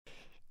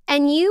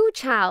And you,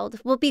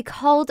 child, will be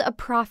called a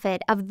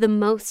prophet of the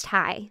Most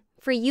High,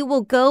 for you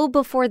will go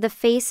before the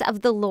face of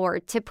the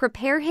Lord to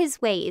prepare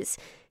his ways,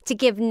 to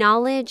give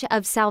knowledge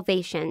of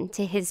salvation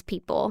to his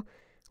people.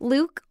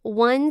 Luke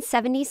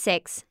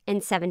 1:76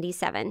 and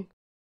 77.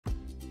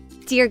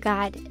 Dear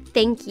God,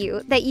 thank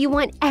you that you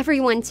want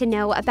everyone to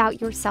know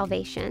about your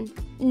salvation.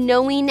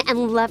 Knowing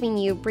and loving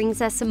you brings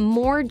us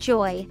more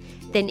joy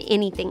than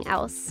anything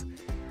else.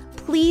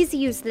 Please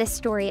use this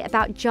story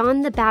about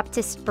John the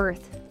Baptist's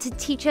birth to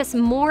teach us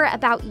more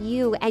about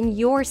you and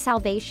your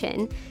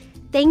salvation.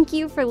 Thank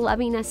you for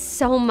loving us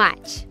so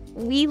much.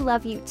 We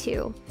love you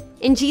too.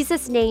 In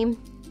Jesus' name,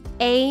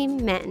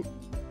 amen.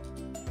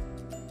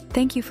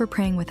 Thank you for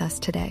praying with us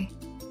today.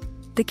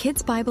 The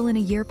Kids Bible in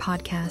a Year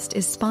podcast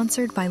is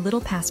sponsored by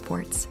Little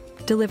Passports,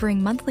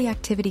 delivering monthly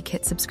activity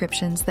kit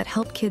subscriptions that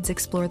help kids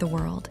explore the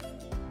world,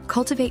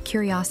 cultivate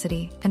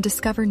curiosity, and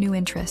discover new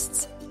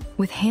interests,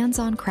 with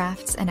hands-on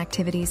crafts and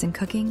activities in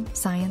cooking,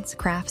 science,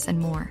 crafts, and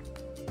more,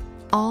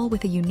 all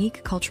with a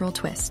unique cultural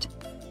twist.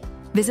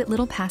 Visit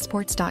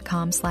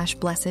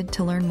littlepassports.com/blessed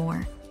to learn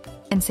more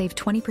and save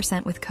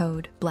 20% with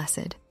code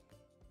BLESSED.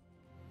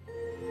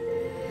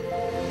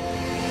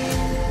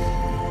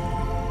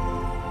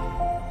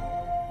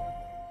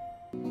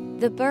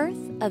 The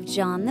birth of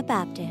John the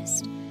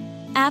Baptist.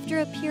 After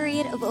a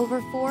period of over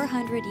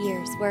 400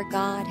 years where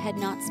God had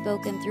not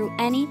spoken through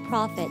any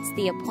prophets,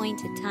 the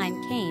appointed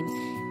time came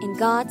in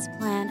God's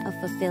plan of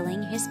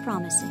fulfilling his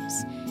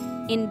promises.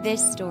 In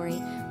this story,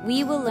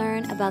 we will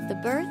learn about the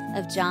birth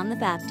of John the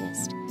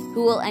Baptist,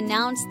 who will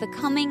announce the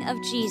coming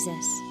of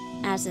Jesus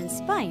as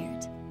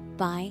inspired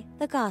by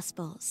the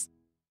Gospels.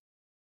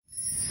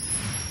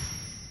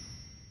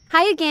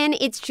 Hi again,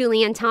 it's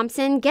Julianne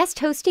Thompson, guest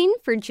hosting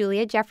for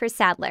Julia Jeffress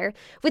Sadler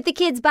with the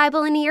Kids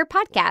Bible in a Year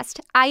podcast.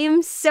 I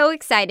am so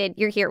excited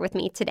you're here with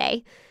me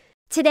today.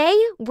 Today,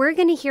 we're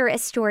going to hear a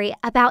story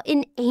about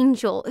an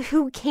angel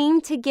who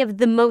came to give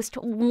the most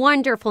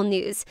wonderful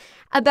news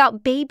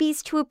about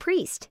babies to a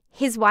priest,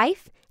 his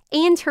wife,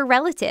 and her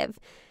relative.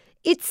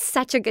 It's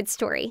such a good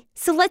story,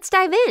 so let's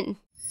dive in.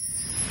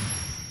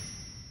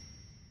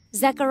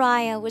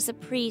 Zechariah was a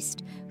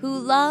priest who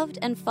loved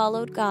and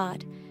followed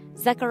God.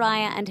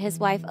 Zechariah and his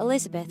wife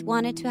Elizabeth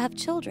wanted to have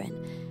children,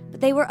 but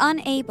they were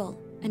unable,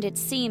 and it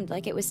seemed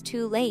like it was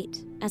too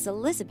late, as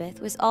Elizabeth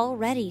was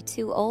already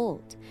too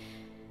old.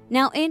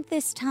 Now, in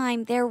this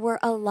time, there were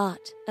a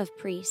lot of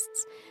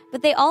priests,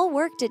 but they all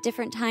worked at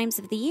different times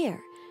of the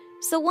year.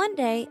 So one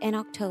day in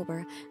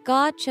October,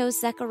 God chose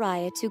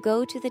Zechariah to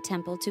go to the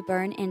temple to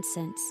burn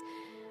incense.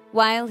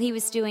 While he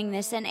was doing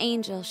this, an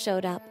angel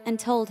showed up and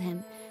told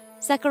him,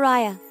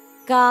 "Zechariah,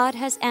 God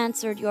has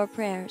answered your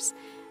prayers.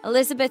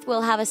 Elizabeth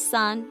will have a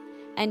son,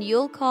 and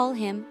you'll call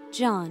him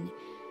John.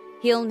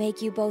 He'll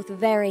make you both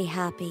very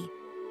happy,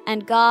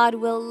 and God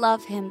will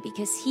love him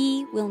because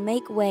he will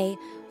make way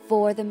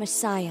for the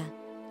Messiah,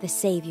 the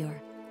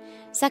Savior."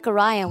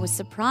 Zechariah was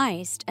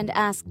surprised and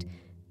asked,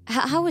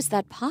 "How is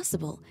that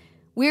possible?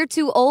 We're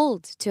too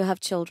old to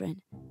have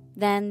children."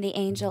 Then the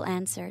angel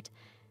answered,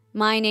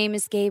 "My name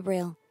is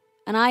Gabriel,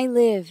 and I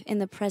live in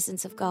the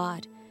presence of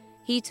God.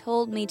 He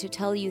told me to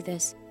tell you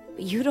this,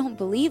 but you don't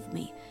believe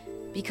me.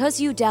 Because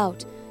you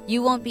doubt,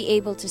 you won't be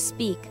able to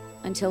speak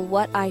until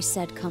what I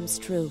said comes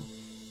true."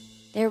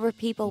 There were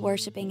people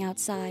worshiping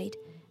outside,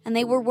 and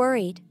they were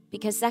worried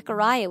because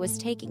Zechariah was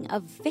taking a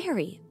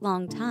very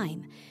long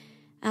time.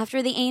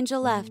 After the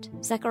angel left,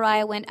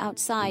 Zechariah went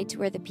outside to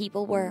where the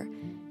people were.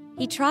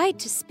 He tried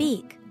to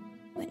speak,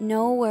 but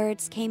no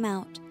words came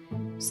out,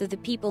 so the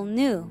people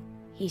knew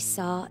he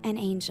saw an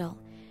angel.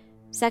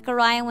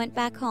 Zechariah went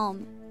back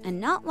home,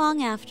 and not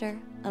long after,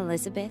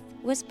 Elizabeth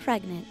was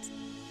pregnant.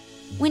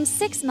 When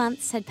 6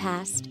 months had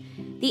passed,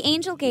 the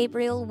angel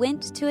Gabriel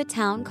went to a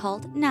town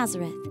called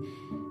Nazareth.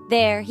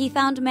 There he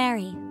found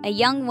Mary, a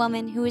young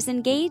woman who was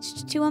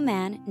engaged to a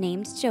man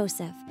named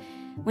Joseph.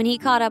 When he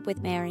caught up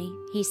with Mary,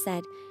 he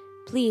said,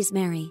 "Please,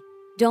 Mary,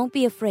 don't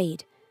be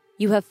afraid.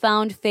 You have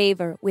found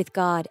favor with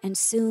God, and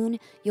soon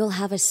you'll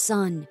have a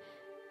son.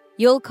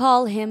 You'll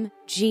call him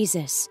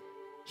Jesus.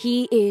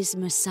 He is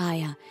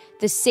Messiah,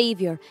 the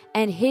Savior,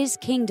 and his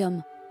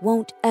kingdom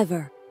won't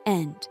ever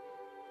end."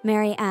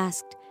 Mary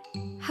asked,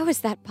 "How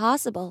is that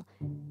possible?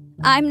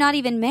 I'm not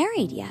even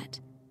married yet."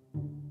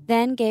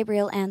 Then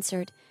Gabriel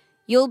answered,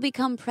 "You'll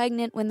become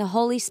pregnant when the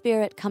Holy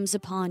Spirit comes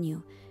upon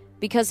you.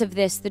 Because of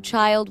this, the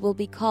child will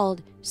be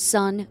called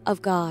Son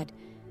of God.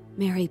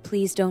 Mary,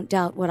 please don't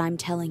doubt what I'm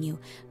telling you.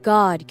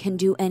 God can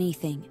do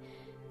anything.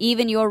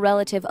 Even your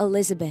relative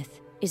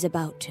Elizabeth is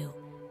about to."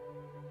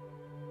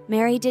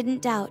 Mary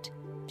didn't doubt.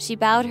 She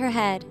bowed her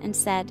head and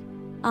said,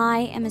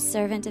 "I am a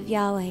servant of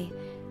Yahweh,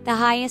 the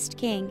highest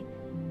King,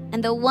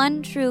 and the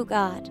one true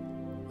God.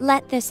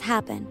 Let this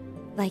happen,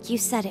 like you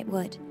said it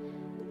would."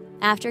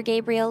 After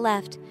Gabriel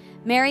left,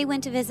 Mary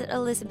went to visit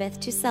Elizabeth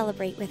to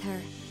celebrate with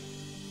her.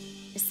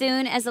 As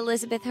soon as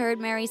Elizabeth heard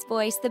Mary's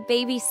voice, the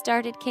baby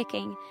started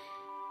kicking.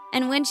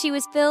 And when she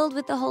was filled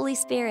with the Holy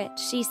Spirit,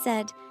 she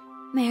said,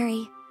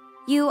 "Mary,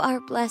 you are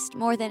blessed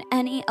more than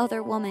any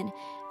other woman,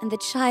 and the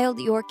child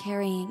you're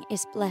carrying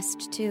is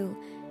blessed too.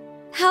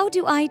 How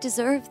do I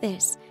deserve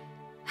this?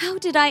 How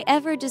did I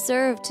ever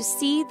deserve to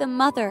see the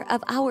mother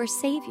of our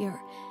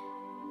Savior?"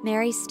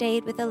 Mary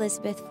stayed with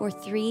Elizabeth for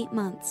 3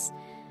 months.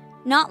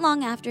 Not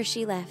long after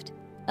she left,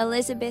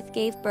 Elizabeth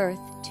gave birth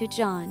to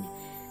John.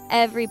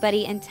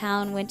 Everybody in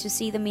town went to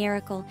see the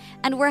miracle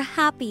and were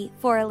happy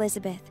for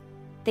Elizabeth.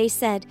 They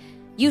said,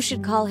 "You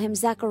should call him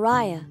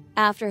Zechariah,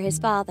 after his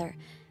father."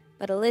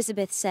 But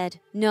Elizabeth said,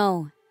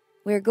 "No,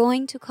 we're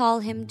going to call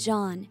him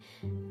John."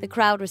 The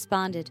crowd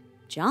responded,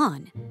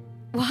 "John?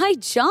 Why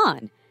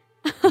John?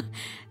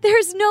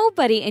 There's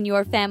nobody in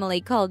your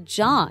family called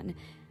John.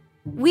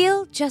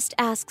 We'll just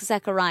ask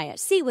Zechariah,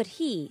 see what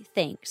he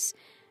thinks."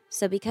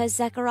 So because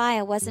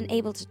Zechariah wasn't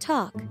able to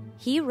talk,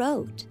 he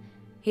wrote,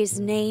 "His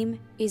name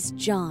is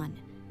John,"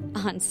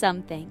 on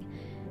something.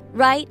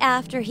 Right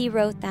after he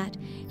wrote that,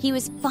 he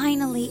was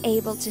finally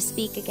able to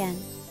speak again,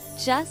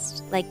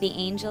 just like the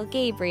angel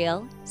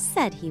Gabriel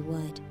said he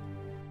would.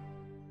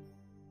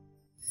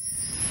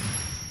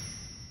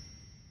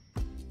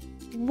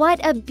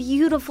 What a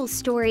beautiful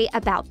story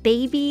about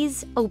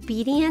babies,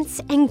 obedience,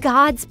 and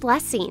God's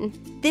blessing.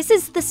 This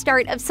is the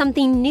start of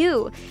something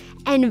new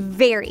and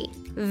very,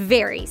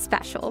 very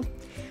special.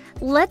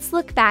 Let's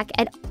look back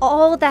at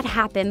all that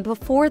happened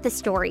before the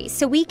story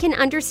so we can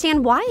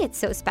understand why it's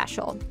so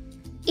special.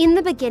 In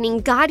the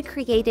beginning, God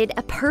created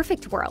a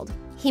perfect world.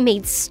 He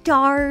made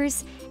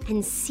stars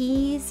and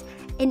seas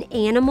and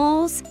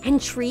animals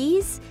and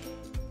trees,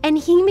 and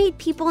He made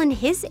people in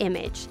His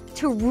image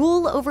to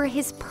rule over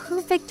His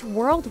perfect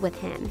world with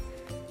Him.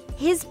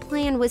 His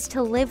plan was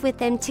to live with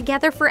them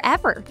together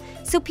forever,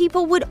 so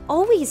people would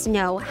always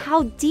know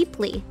how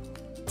deeply,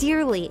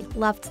 dearly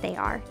loved they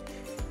are.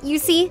 You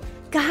see,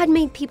 God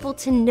made people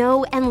to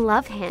know and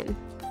love Him,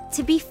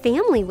 to be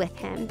family with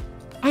Him.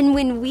 And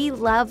when we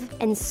love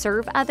and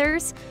serve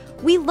others,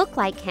 we look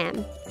like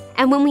Him.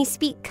 And when we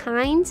speak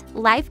kind,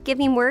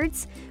 life-giving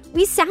words,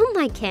 we sound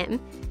like Him.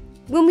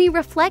 When we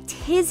reflect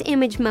His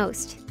image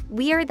most,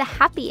 we are the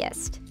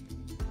happiest.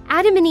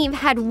 Adam and Eve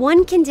had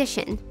one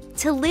condition: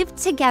 to live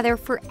together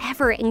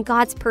forever in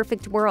God's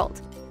perfect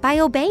world by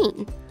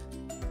obeying.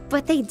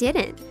 But they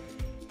didn't.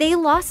 They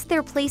lost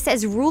their place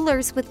as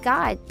rulers with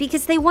God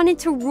because they wanted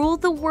to rule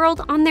the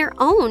world on their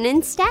own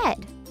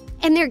instead.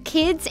 And their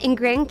kids and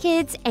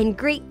grandkids and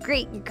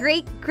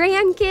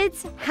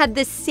great-great-great-grandkids had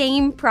the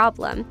same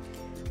problem.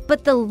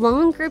 But the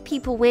longer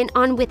people went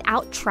on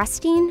without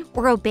trusting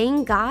or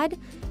obeying God,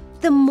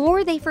 the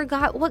more they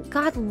forgot what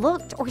God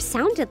looked or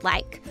sounded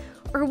like,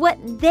 or what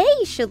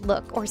they should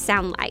look or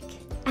sound like.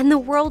 And the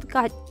world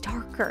got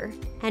darker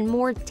and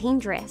more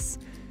dangerous.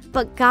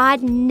 But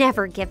God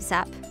never gives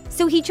up.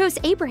 So He chose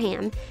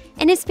Abraham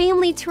and his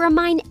family to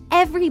remind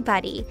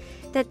everybody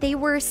that they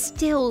were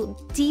still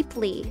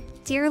deeply,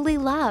 dearly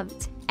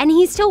loved, and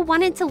He still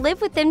wanted to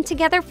live with them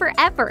together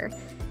forever.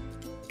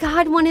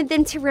 God wanted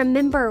them to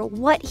remember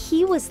what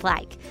He was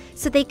like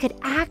so they could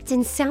act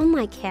and sound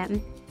like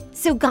Him.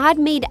 So God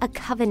made a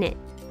covenant,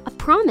 a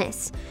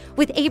promise,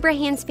 with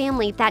Abraham's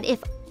family that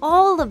if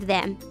all of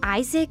them,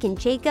 Isaac and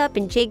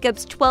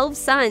Jacob's 12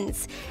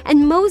 sons,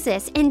 and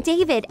Moses and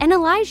David and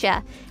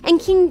Elijah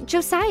and King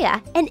Josiah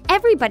and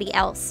everybody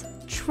else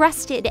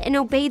trusted and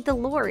obeyed the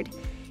Lord,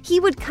 He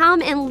would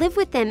come and live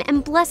with them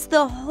and bless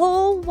the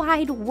whole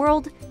wide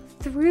world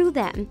through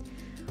them.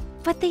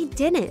 But they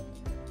didn't.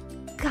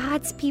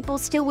 God's people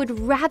still would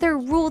rather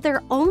rule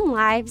their own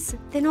lives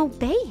than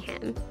obey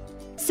Him.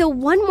 So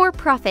one more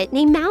prophet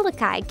named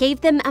Malachi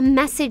gave them a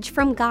message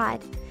from God.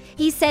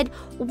 He said,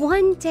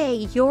 "One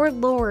day your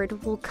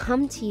Lord will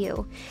come to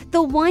you.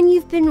 The one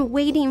you've been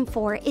waiting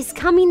for is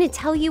coming to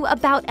tell you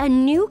about a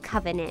new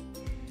covenant."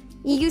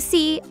 You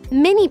see,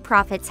 many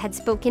prophets had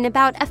spoken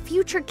about a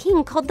future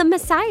king called the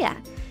Messiah.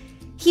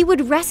 He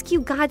would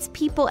rescue God's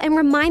people and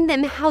remind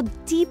them how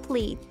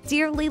deeply,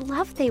 dearly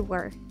loved they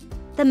were.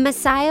 The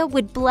Messiah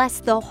would bless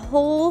the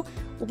whole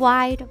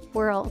wide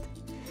world.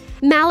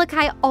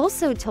 Malachi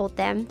also told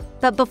them,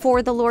 but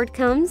before the Lord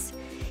comes,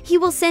 He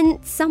will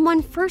send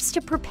someone first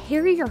to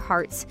prepare your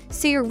hearts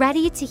so you're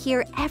ready to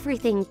hear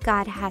everything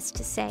God has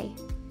to say.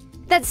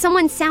 That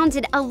someone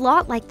sounded a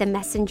lot like the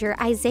messenger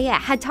Isaiah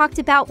had talked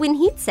about when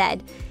he'd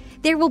said,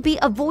 "There will be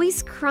a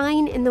voice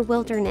crying in the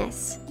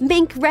wilderness,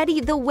 'Make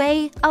ready the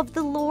way of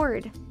the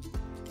Lord.'"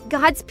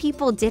 God's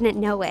people didn't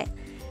know it,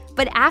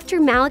 but after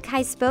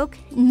Malachi spoke,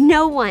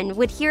 no one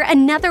would hear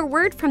another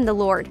word from the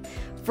Lord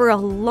for a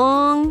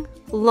long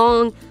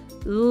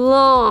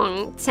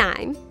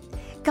time.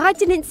 God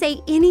didn't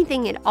say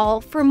anything at all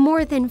for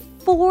more than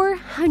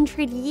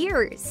 400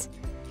 years.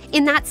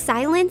 In that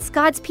silence,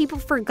 God's people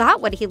forgot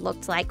what He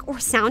looked like or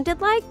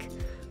sounded like,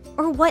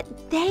 or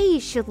what they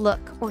should look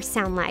or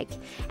sound like,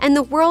 and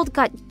the world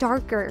got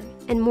darker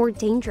and more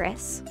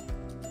dangerous.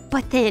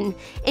 But then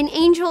an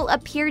angel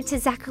appeared to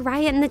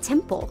Zechariah in the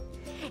temple,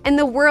 and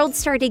the world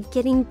started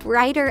getting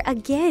brighter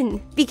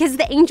again because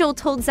the angel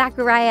told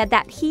Zechariah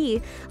that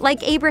he,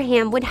 like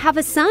Abraham, would have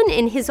a son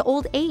in his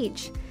old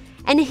age.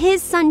 And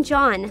his son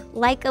John,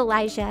 like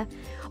Elijah,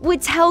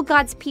 would tell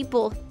God's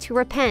people to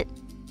repent.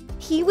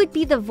 he would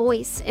be the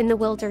voice in the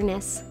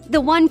wilderness,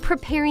 the one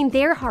preparing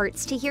their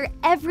hearts to hear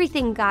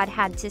everything God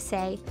had to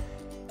say,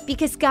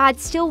 because God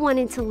still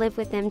wanted to live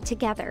with them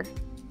together,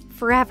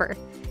 forever,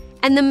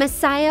 and the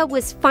Messiah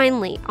was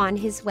finally on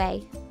his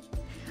way.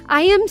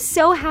 I am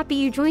so happy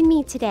you joined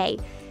me today.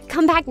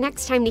 Come back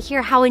next time to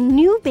hear how a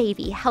new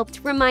baby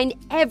helped remind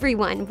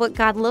everyone what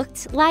God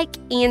looked like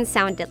and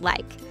sounded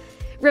like.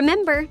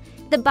 Remember,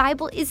 the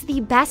Bible is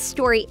the best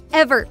story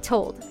ever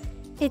told.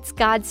 It's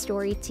God's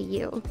story to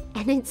you,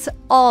 and it's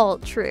all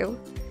true.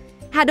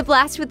 Had a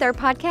blast with our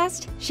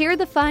podcast? Share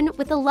the fun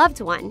with a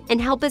loved one and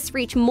help us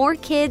reach more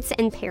kids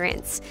and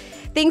parents.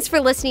 Thanks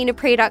for listening to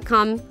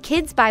Pray.com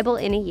Kids Bible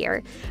in a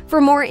Year. For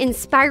more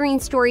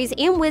inspiring stories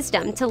and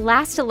wisdom to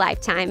last a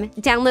lifetime,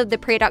 download the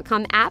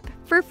Pray.com app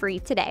for free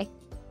today.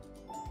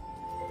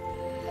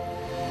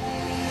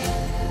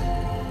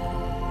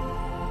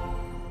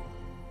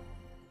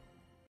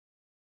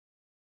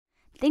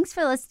 Thanks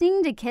for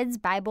listening to Kids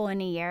Bible in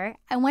a Year.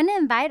 I want to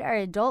invite our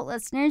adult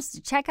listeners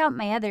to check out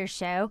my other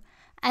show,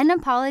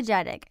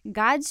 Unapologetic,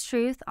 God's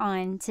Truth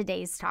on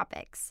Today's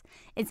Topics.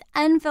 It's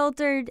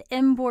unfiltered,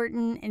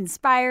 important,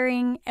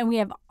 inspiring, and we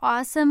have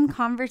awesome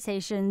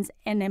conversations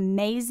and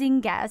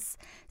amazing guests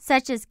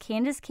such as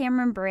Candace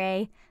Cameron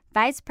Bure,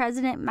 Vice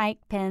President Mike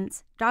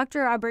Pence,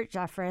 Dr. Robert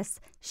Jeffress,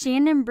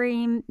 Shannon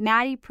Bream,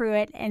 Maddie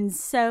Pruitt, and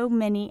so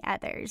many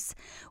others.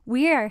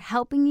 We are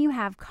helping you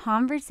have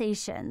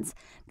conversations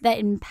that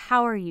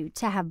empower you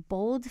to have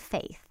bold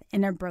faith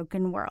in a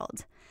broken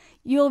world.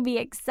 You'll be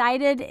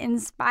excited,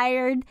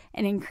 inspired,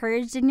 and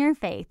encouraged in your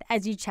faith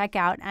as you check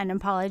out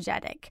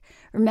Unapologetic.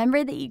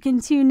 Remember that you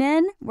can tune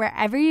in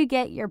wherever you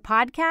get your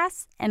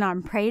podcasts and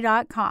on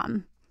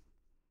Pray.com.